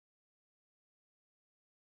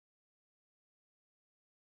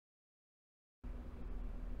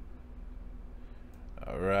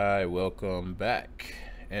Alright, welcome back.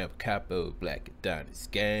 Amp Capo Black Adonis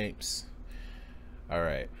Games.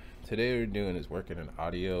 Alright, today what we're doing is working in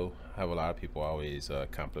audio. I have a lot of people always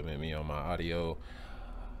compliment me on my audio.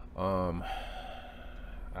 I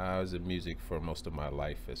was in music for most of my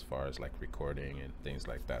life as far as like recording and things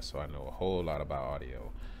like that, so I know a whole lot about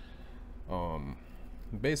audio.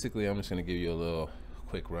 Basically, I'm just going to give you a little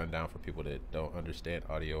quick rundown for people that don't understand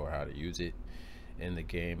audio or how to use it in the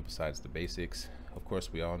game besides the basics. Of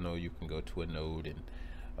course, we all know you can go to a node and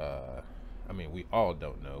I mean, we all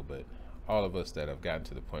don't know, but all of us that have gotten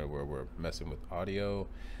to the point where we're messing with audio,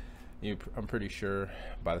 I'm pretty sure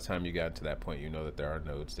by the time you got to that point, you know that there are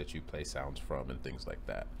nodes that you play sounds from and things like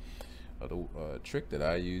that. The trick that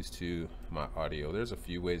I use to my audio, there's a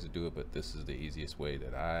few ways to do it, but this is the easiest way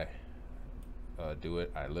that I do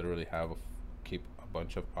it. I literally keep a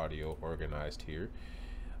bunch of audio organized here.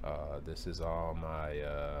 This is all my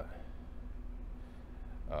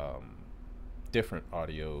different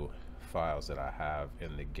audio files that I have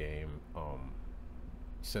in the game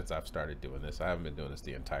since I've started doing this. I haven't been doing this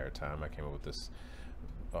the entire time. I came up with this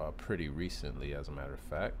pretty recently, as a matter of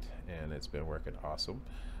fact, and it's been working awesome.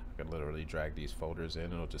 I can literally drag these folders in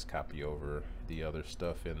and it'll just copy over the other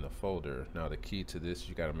stuff in the folder. Now the key to this,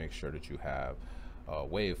 you got to make sure that you have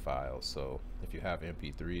wave files. So if you have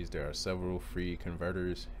MP3s, there are several free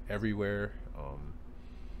converters everywhere.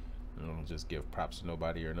 I don't just give props to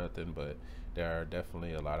nobody or nothing, but there are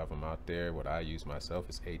definitely a lot of them out there. What I use myself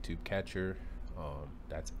is ATube Catcher.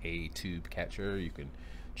 That's ATube Catcher. You can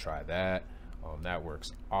try that. That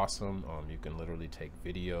works awesome. You can literally take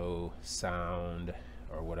video, sound,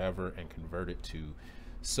 or whatever and convert it to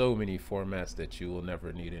so many formats that you will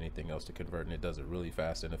never need anything else to convert, and it does it really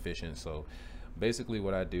fast and efficient. So basically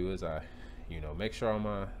what I do is I make sure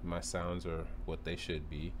all my sounds are what they should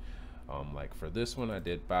be. Like for this one, I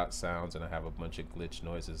did bot sounds, and I have a bunch of glitch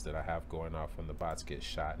noises that I have going off when the bots get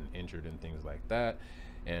shot and injured and things like that.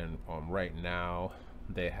 And right now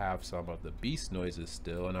they have some of the beast noises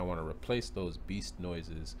still, and I want to replace those beast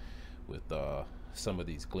noises with some of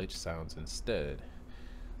these glitch sounds instead.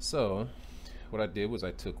 So what I did was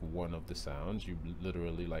I took one of the sounds. You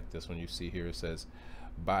literally, like this one you see here, it says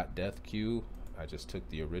bot death queue. I just took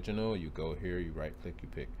the original. You go here, you right click, you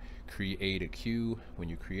pick create a queue. When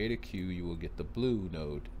you create a queue, you will get the blue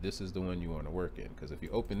node. This is the one you want to work in, because if you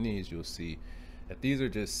open these, you'll see that these are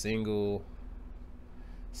just single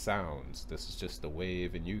sounds. This is just the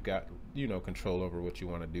wave, and you got control over what you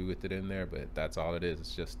want to do with it in there, but that's all it is.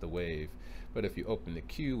 It's just the wave. But if you open the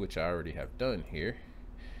queue, which I already have done here,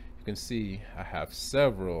 you can see I have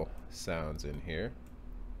several sounds in here.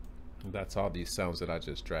 That's all these sounds that I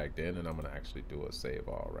just dragged in, and I'm gonna actually do a save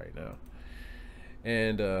all right now.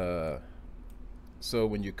 And so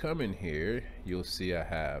when you come in here, you'll see I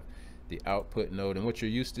have the output node, and what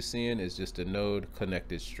you're used to seeing is just a node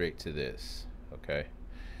connected straight to this, okay?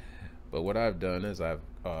 But what I've done is I've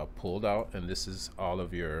pulled out, and this is all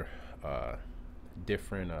of your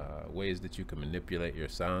different ways that you can manipulate your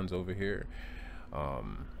sounds over here.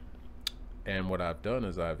 And what I've done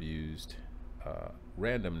is I've used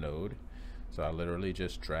random node. So I literally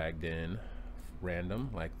just dragged in random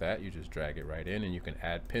like that. You just drag it right in, and you can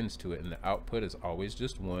add pins to it, and the output is always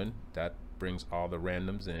just one. That brings all the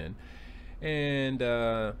randoms in, and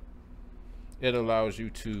it allows you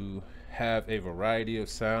to have a variety of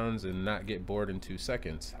sounds and not get bored in 2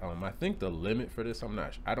 seconds. I think the limit for this,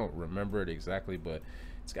 I don't remember it exactly, but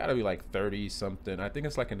it's got to be like 30 something. I think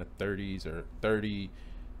it's like in the 30s or 30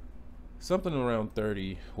 something, around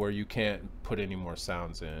 30, where you can't put any more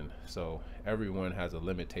sounds in. So everyone has a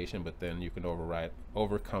limitation, but then you can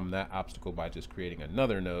overcome that obstacle by just creating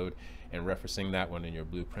another node and referencing that one in your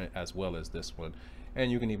blueprint as well as this one,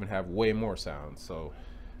 and you can even have way more sounds. So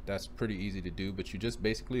that's pretty easy to do, but you just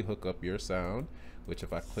basically hook up your sound, which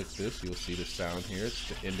if I click this, you'll see the sound here. It's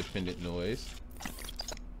the independent noise,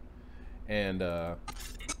 and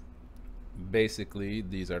basically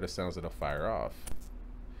these are the sounds that'll fire off.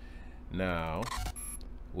 Now,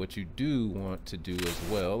 what you do want to do as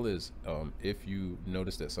well is if you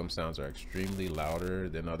notice that some sounds are extremely louder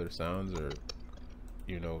than other sounds, or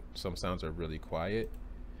some sounds are really quiet,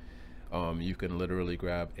 you can literally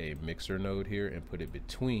grab a mixer node here and put it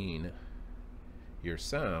between your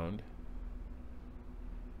sound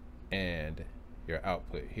and your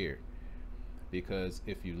output here. Because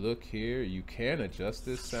if you look here, you can adjust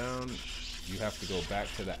this sound. You have to go back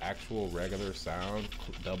to the actual regular sound,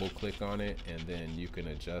 double click on it, and then you can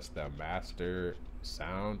adjust the master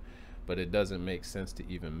sound, but it doesn't make sense to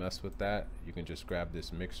even mess with that. You can just grab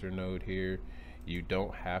this mixer node here. You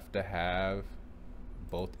don't have to have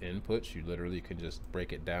both inputs. You literally can just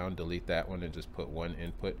break it down, delete that one, and just put one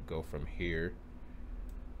input, go from here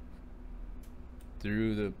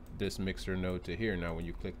through this mixer node to here. Now when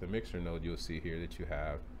you click the mixer node, you'll see here that you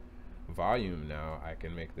have volume. Now I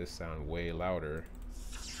can make this sound way louder.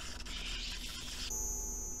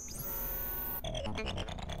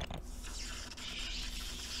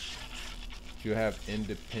 You have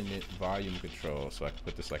independent volume control, so I can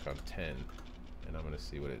put this like on 10, and I'm gonna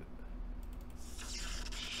see what it.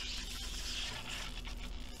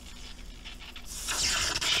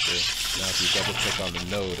 Now if you double click on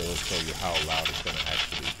the node, it'll show you how loud it's gonna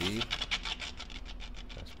actually be.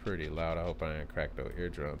 That's pretty loud. I hope I didn't crack those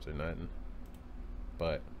eardrums or nothing.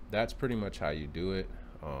 But that's pretty much how you do it.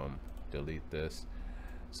 Delete this.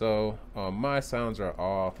 So my sounds are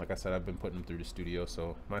all, like I said, I've been putting them through the studio,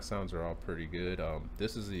 so my sounds are all pretty good.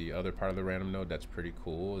 This is the other part of the random node that's pretty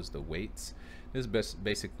cool, is the weights. This is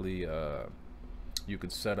basically you can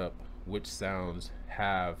set up which sounds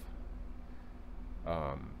have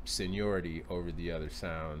seniority over the other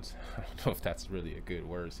sounds. I don't know if that's really a good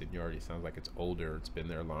word. Seniority sounds like it's older, it's been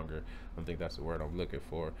there longer. I don't think that's the word I'm looking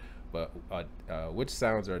for. But which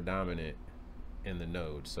sounds are dominant in the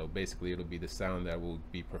node. So basically it'll be the sound that will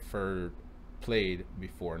be played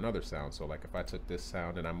before another sound. So like if I took this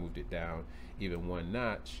sound and I moved it down even one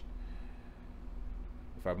notch,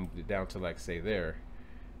 if I moved it down to like say there,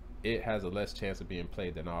 it has a less chance of being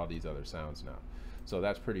played than all these other sounds now. So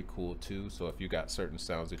that's pretty cool too. So if you got certain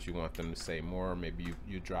sounds that you want them to say more, maybe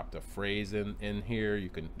you dropped a phrase in here, you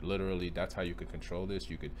can literally, that's how you can control this.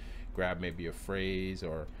 You could grab maybe a phrase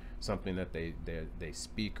or something that they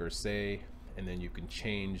speak or say, and then you can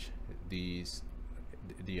change the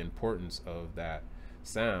importance of that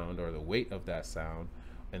sound or the weight of that sound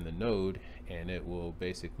in the node, and it will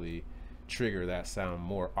basically trigger that sound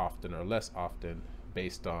more often or less often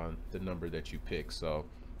based on the number that you pick. So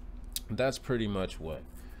that's pretty much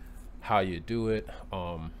how you do it.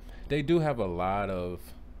 They do have a lot of,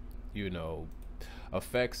 you know,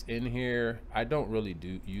 effects in here. I don't really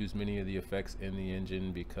use many of the effects in the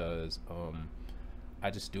engine because I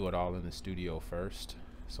just do it all in the studio first.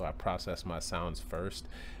 So I process my sounds first,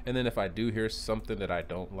 and then if I do hear something that I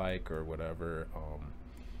don't like or whatever,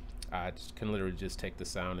 I can literally just take the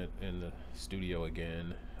sound in the studio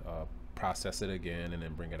again, process it again, and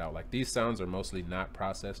then bring it out. Like these sounds are mostly not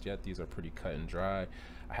processed yet. These are pretty cut and dry.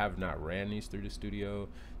 I have not ran these through the studio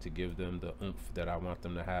to give them the oomph that I want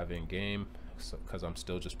them to have in game, because I'm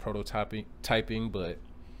still just typing, but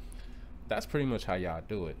that's pretty much how y'all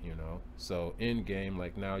do it, you know. So in game,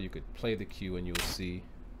 like now you could play the cue and you'll see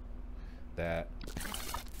that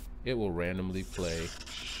it will randomly play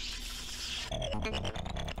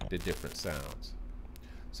the different sounds.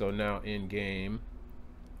 So now in game,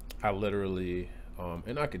 I literally,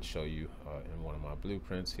 and I can show you in one of my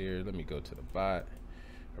blueprints here. Let me go to the bot,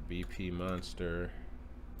 or BP monster.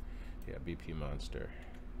 Yeah, BP monster,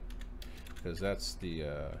 because that's the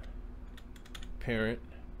parent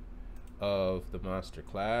of the monster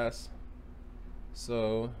class.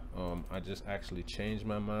 So I just actually changed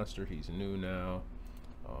my monster. He's new now.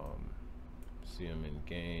 See him in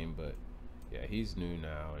game, but yeah, he's new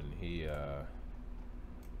now, and he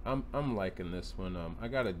I'm liking this one. I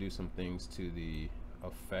gotta do some things to the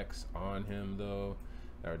effects on him though.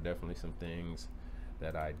 There are definitely some things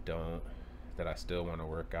that I still want to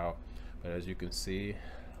work out, but as you can see,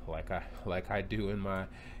 like I do in my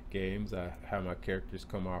games, I have my characters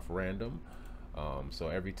come off random. So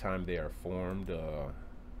every time they are formed,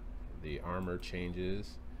 the armor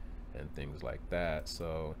changes and things like that.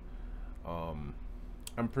 So I'm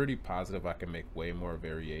pretty positive I can make way more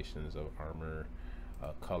variations of armor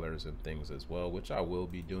colors and things as well, which I will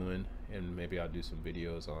be doing, and maybe I'll do some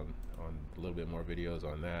videos on a little bit more videos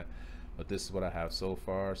on that. But this is what I have so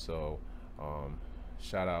far. So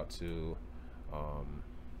shout out to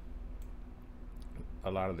a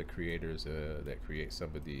lot of the creators that create some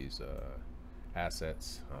of these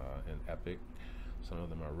assets in Epic. Some of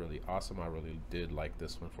them are really awesome. I really did like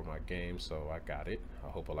this one for my game, so I got it. I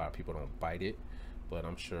hope a lot of people don't bite it, but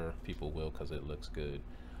I'm sure people will because it looks good.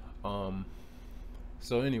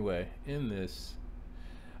 So anyway, in this,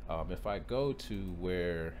 if I go to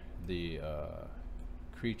where the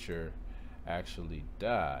creature actually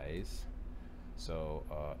dies, so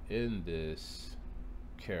in this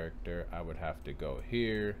character, I would have to go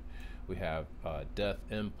here. We have Death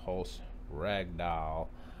Impulse Ragdoll.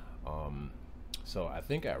 So I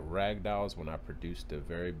think at Ragdoll is when I produced the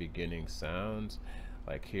very beginning sounds.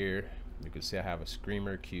 Like here, you can see I have a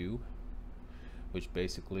screamer cue, which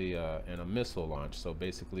basically and a missile launch. So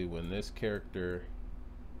basically when this character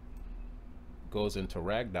goes into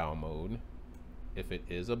Ragdoll mode, if it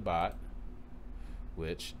is a bot,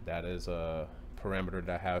 which that is a parameter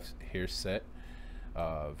that I have here set,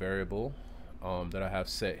 variable that I have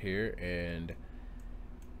set here, and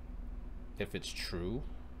if it's true,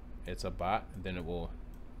 it's a bot, then it will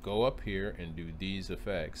go up here and do these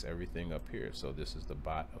effects, everything up here. So this is the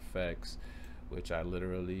bot effects, which I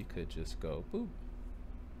literally could just go boop,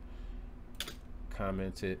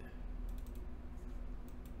 comment it,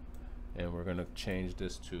 and we're gonna change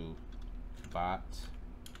this to bot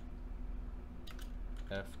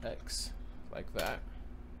FX like that.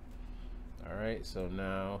 All right, so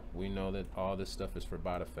now we know that all this stuff is for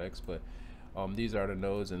bot effects, but these are the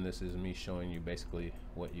nodes, and this is me showing you basically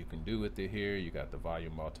what you can do with it here. You got the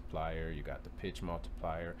volume multiplier, you got the pitch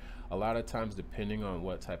multiplier. A lot of times, depending on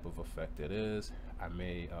what type of effect it is, I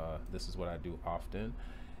may, this is what I do often,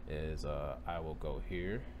 is I will go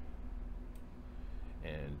here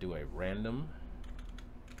and do a random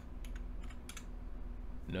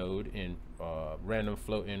node in random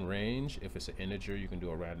float in range. If it's an integer, you can do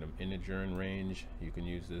a random integer in range. You can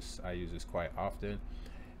use this, I use this quite often.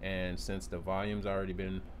 And since the volume's already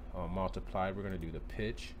been multiplied, we're going to do the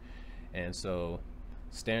pitch. And so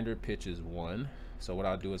standard pitch is 1. So what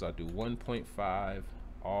I'll do is I'll do 1.5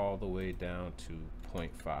 all the way down to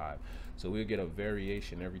 0.5. So we'll get a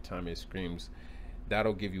variation every time it screams.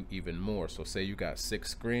 That'll give you even more. So say you got 6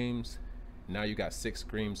 screams. Now you got 6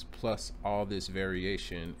 screams plus all this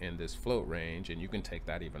variation in this float range, and you can take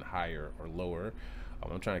that even higher or lower.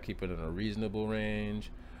 I'm trying to keep it in a reasonable range.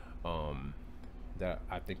 That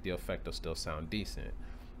I think the effect will still sound decent.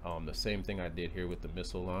 The same thing I did here with the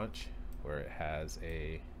missile launch, where it has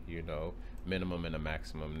a, you know, minimum and a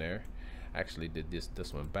maximum there. I actually did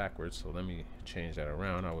this one backwards, so let me change that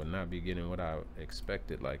around. I would not be getting what I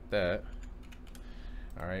expected like that.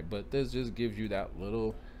 All right, but this just gives you that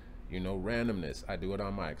little, you know, randomness. I do it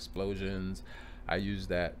on my explosions. I use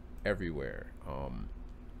that everywhere.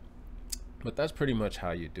 But that's pretty much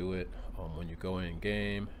how you do it when you go in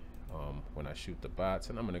game. When I shoot the bots,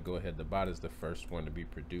 and I'm going to go ahead, the bot is the first one to be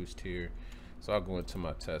produced here, so I'll go into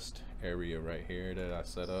my test area right here that I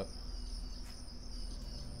set up.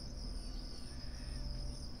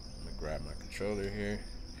 I'm going to grab my controller here,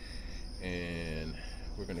 and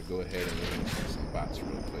we're going to go ahead and we're going to shoot some bots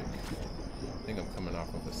real quick. I think I'm coming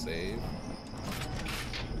off of a save.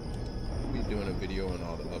 I'll be doing a video on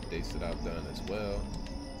all the updates that I've done as well.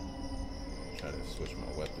 Try to switch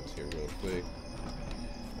my weapons here real quick.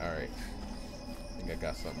 All right, I think I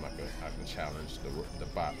got something I can challenge the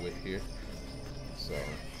bot with here. So,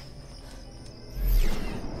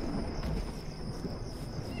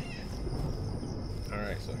 all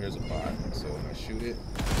right, so here's a bot. So when I shoot it,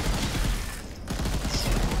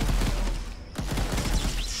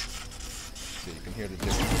 so you can hear the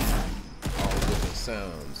different, all the different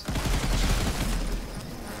sounds.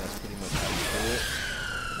 That's pretty much how you do it.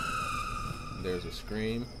 There's a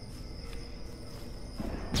scream.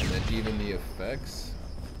 And then even the effects,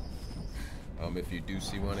 if you do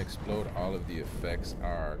see one explode, all of the effects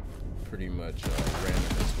are pretty much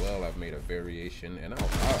random as well. I've made a variation, and I'll show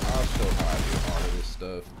how I do all of this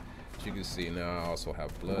stuff. As you can see now, I also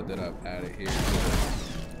have blood that I've added here.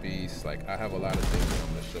 Beasts, like I have a lot of things that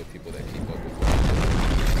I'm going to show people that keep up with what I'm doing.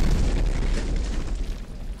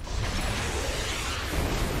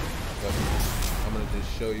 But I'm going to just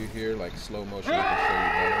show you here, like slow motion, I can show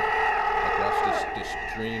you better. Like watch the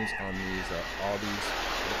streams on these, all these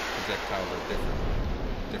projectiles are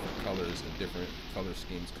different colors and different color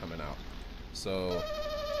schemes coming out. So,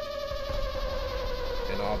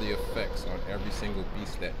 and all the effects on every single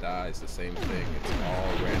beast that dies, the same thing. It's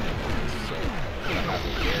all random. So I have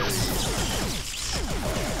a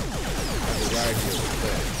variety of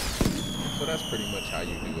effects. So that's pretty much how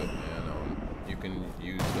you do it, man. You can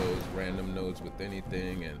use those random nodes with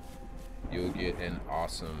anything, and you'll get an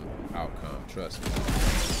awesome outcome, trust me.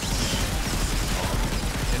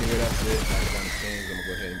 Anyway, that's it. I'm gonna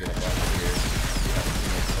go ahead and get up out of here.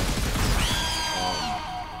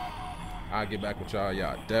 I'll get back with y'all.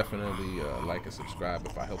 Y'all definitely like and subscribe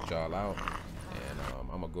if I helped y'all out. And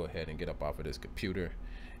I'm gonna go ahead and get up off of this computer.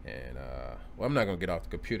 And well, I'm not gonna get off the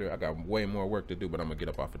computer. I got way more work to do, but I'm gonna get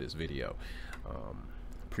up off of this video.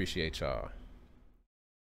 Appreciate y'all.